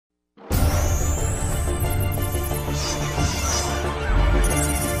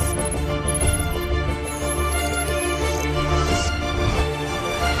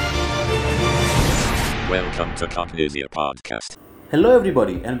Welcome to Cognitia Podcast. Hello,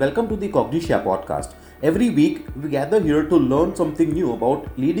 everybody, and welcome to the Cognitia Podcast. Every week, we gather here to learn something new about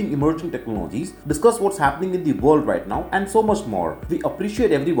leading emerging technologies, discuss what's happening in the world right now, and so much more. We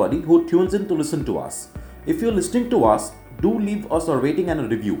appreciate everybody who tunes in to listen to us. If you're listening to us, do leave us a rating and a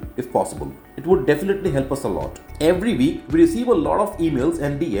review if possible. It would definitely help us a lot. Every week, we receive a lot of emails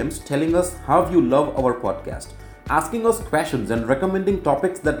and DMs telling us how you love our podcast, asking us questions and recommending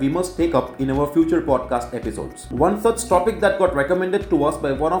topics that we must take up in our future podcast episodes. One such topic that got recommended to us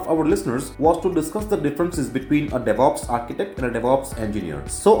by one of our listeners was to discuss the differences between a DevOps architect and a DevOps engineer.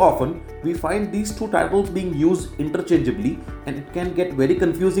 So often, we find these two titles being used interchangeably, and it can get very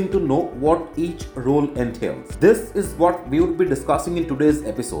confusing to know what each role entails. This is what we will be discussing in today's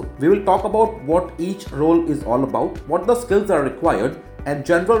episode. We will talk about what each role is all about, what the skills are required, and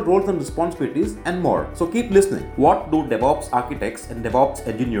general roles and responsibilities, and more. So keep listening. What do DevOps architects and DevOps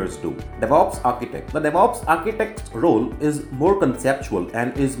engineers do? DevOps architect. The DevOps architect's role is more conceptual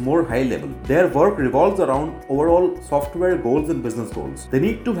and is more high level. Their work revolves around overall software goals and business goals. They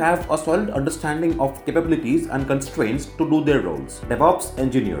need to have a solid understanding of capabilities and constraints to do their roles. DevOps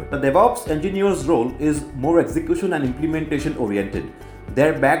engineer. The DevOps engineer's role is more execution and implementation oriented.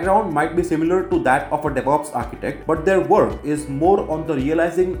 Their background might be similar to that of a DevOps architect, but their work is more on the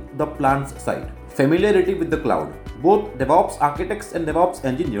realizing the plans side. Familiarity with the cloud. Both DevOps architects and DevOps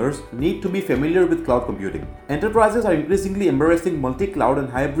engineers need to be familiar with cloud computing. Enterprises are increasingly embracing multi-cloud and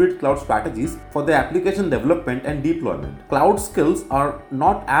hybrid cloud strategies for their application development and deployment. Cloud skills are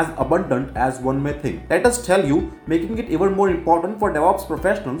not as abundant as one may think. Let us tell you, making it even more important for DevOps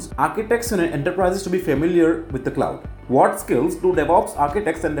professionals, architects and enterprises to be familiar with the cloud. What skills do DevOps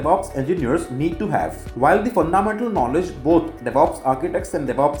architects and DevOps engineers need to have? While the fundamental knowledge both DevOps architects and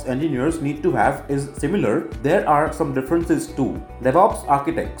DevOps engineers need to have is similar, there are some differences too. DevOps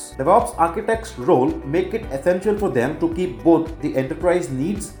architects. DevOps architects' role make it essential for them to keep both the enterprise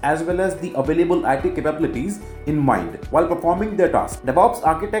needs as well as the available IT capabilities in mind while performing their tasks. DevOps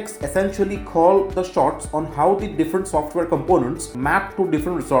architects essentially call the shots on how the different software components map to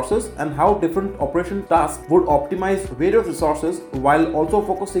different resources and how different operation tasks would optimize various resources while also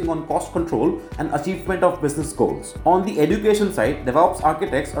focusing on cost control and achievement of business goals. On the education side, DevOps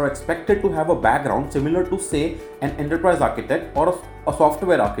architects are expected to have a background similar to, say, an enterprise architect or a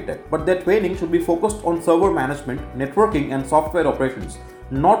software architect, but their training should be focused on server management, networking, and software operations.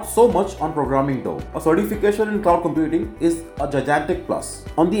 Not so much on programming though. A certification in cloud computing is a gigantic plus.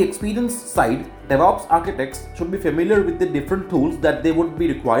 On the experience side, DevOps architects should be familiar with the different tools that they would be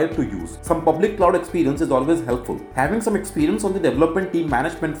required to use. Some public cloud experience is always helpful. Having some experience on the development team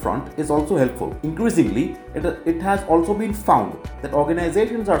management front is also helpful. Increasingly, it has also been found that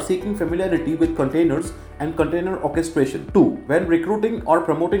organizations are seeking familiarity with containers and container orchestration too when recruiting or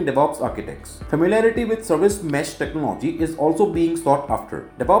promoting DevOps architects. Familiarity with service mesh technology is also being sought after.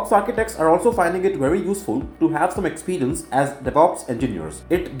 DevOps architects are also finding it very useful to have some experience as DevOps engineers.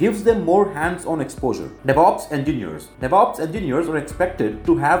 It gives them more hands-on exposure. DevOps engineers. DevOps engineers are expected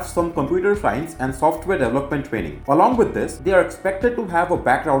to have some computer science and software development training. Along with this, they are expected to have a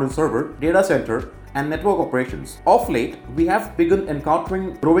background in server, data center, and network operations. Of late, we have begun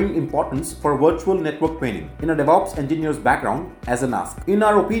encountering growing importance for virtual network training in a DevOps engineer's background as an ask. In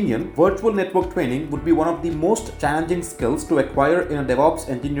our opinion, virtual network training would be one of the most challenging skills to acquire in a DevOps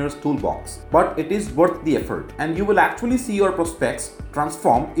engineer's toolbox, but it is worth the effort, and you will actually see your prospects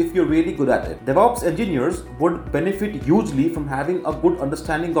transform if you're really good at it. DevOps engineers would benefit hugely from having a good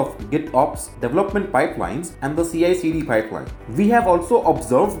understanding of GitOps, development pipelines, and the CI/CD pipeline. We have also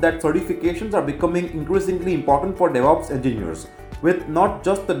observed that certifications are becoming increasingly important for DevOps engineers, with not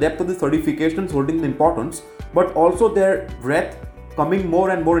just the depth of the certifications holding the importance, but also their breadth coming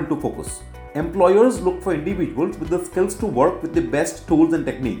more and more into focus. Employers look for individuals with the skills to work with the best tools and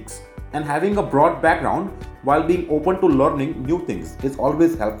techniques, and having a broad background while being open to learning new things is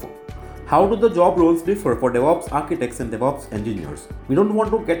always helpful. How do the job roles differ for DevOps architects and DevOps engineers? We don't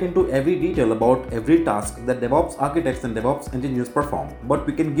want to get into every detail about every task that DevOps architects and DevOps engineers perform, but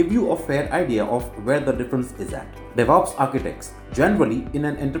we can give you a fair idea of where the difference is at. DevOps architects. Generally, in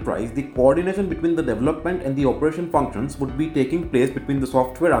an enterprise, the coordination between the development and the operation functions would be taking place between the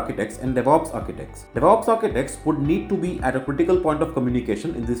software architects and DevOps architects. DevOps architects would need to be at a critical point of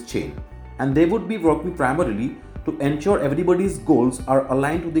communication in this chain, and they would be working primarily to ensure everybody's goals are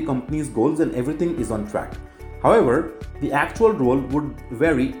aligned to the company's goals and everything is on track. However, the actual role would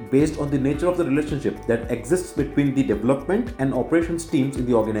vary based on the nature of the relationship that exists between the development and operations teams in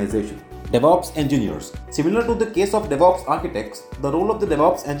the organization. DevOps engineers. Similar to the case of DevOps architects, the role of the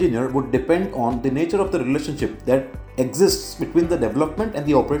DevOps engineer would depend on the nature of the relationship that exists between the development and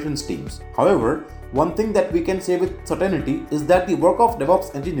the operations teams. However, one thing that we can say with certainty is that the work of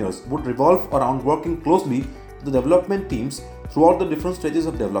DevOps engineers would revolve around working closely with the development teams throughout the different stages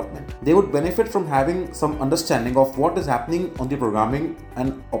of development. They would benefit from having some understanding of what is happening on the programming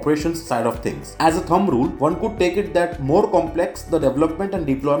and operations side of things. As a thumb rule, one could take it that more complex the development and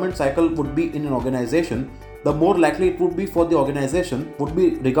deployment cycle would be in an organization, the more likely it would be for the organization would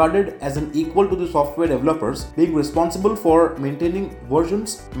be regarded as an equal to the software developers, being responsible for maintaining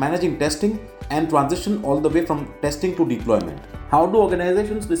versions, managing testing, and transition all the way from testing to deployment. How do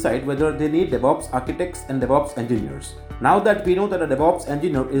organizations decide whether they need DevOps architects and DevOps engineers? Now that we know that a DevOps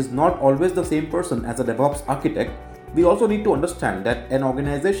engineer is not always the same person as a DevOps architect, we also need to understand that an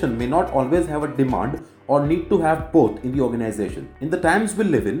organization may not always have a demand or need to have both in the organization. In the times we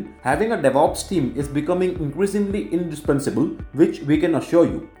live in, having a DevOps team is becoming increasingly indispensable, which we can assure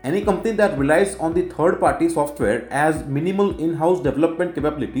you. Any company that relies on the third-party software as minimal in-house development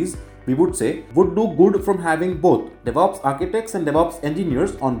capabilities, we would say, would do good from having both DevOps architects and DevOps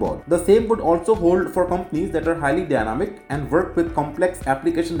engineers on board. The same would also hold for companies that are highly dynamic and work with complex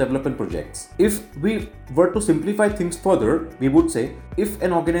application development projects. If we were to simplify things further, we would say, if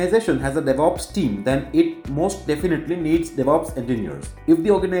an organization has a DevOps team, then it most definitely needs DevOps engineers. If the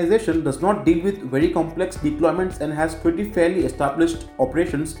organization does not deal with very complex deployments and has pretty fairly established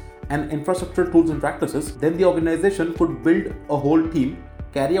operations and infrastructure tools and practices, then the organization could build a whole team,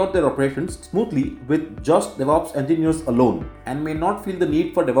 carry out their operations smoothly with just DevOps engineers alone and may not feel the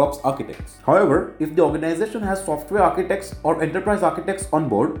need for DevOps architects. However, if the organization has software architects or enterprise architects on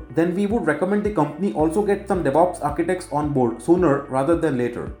board, then we would recommend the company also get some DevOps architects on board sooner rather than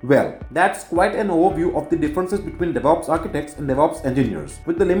later. Well, that's quite an overview of the differences between DevOps architects and DevOps engineers.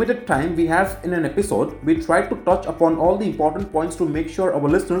 With the limited time we have in an episode, we tried to touch upon all the important points to make sure our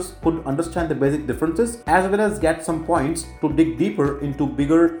listeners could understand the basic differences as well as get some points to dig deeper into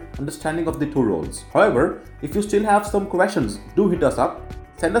bigger understanding of the two roles. However, if you still have some questions, do hit us up,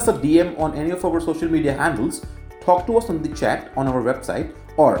 send us a DM on any of our social media handles, talk to us on the chat on our website,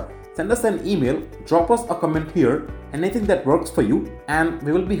 or send us an email, drop us a comment here, anything that works for you, and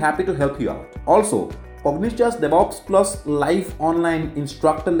we will be happy to help you out. Also, Cognitia's DevOps Plus live online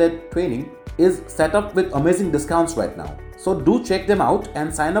instructor-led training is set up with amazing discounts right now. So do check them out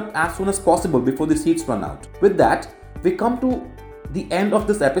and sign up as soon as possible before the seats run out. With that, we come to the end of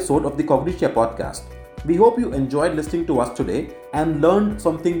this episode of the Cognitia podcast. We hope you enjoyed listening to us today and learned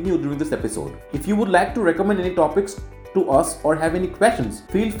something new during this episode. If you would like to recommend any topics to us or have any questions,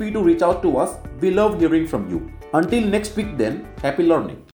 feel free to reach out to us. We love hearing from you. Until next week then, happy learning.